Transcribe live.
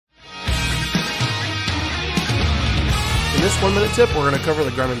this 1 minute tip, we're going to cover the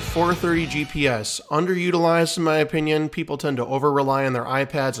Garmin 430 GPS. Underutilized in my opinion. People tend to over-rely on their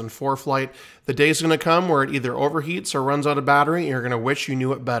iPads and ForeFlight. The day's going to come where it either overheats or runs out of battery, and you're going to wish you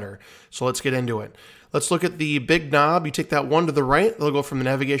knew it better. So let's get into it. Let's look at the big knob. You take that one to the right, they'll go from the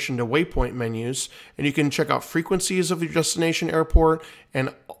navigation to waypoint menus, and you can check out frequencies of your destination airport,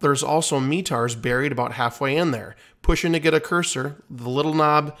 and there's also METARs buried about halfway in there. Push in to get a cursor. The little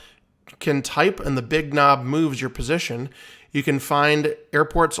knob can type, and the big knob moves your position. You can find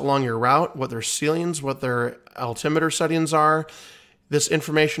airports along your route, what their ceilings, what their altimeter settings are. This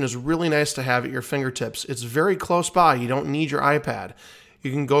information is really nice to have at your fingertips. It's very close by. You don't need your iPad.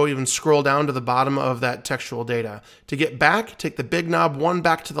 You can go even scroll down to the bottom of that textual data. To get back, take the big knob one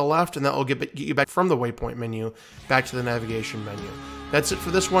back to the left, and that will get you back from the waypoint menu back to the navigation menu. That's it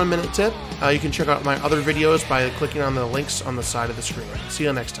for this 1 minute tip. You can check out my other videos by clicking on the links on the side of the screen. See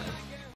you next time.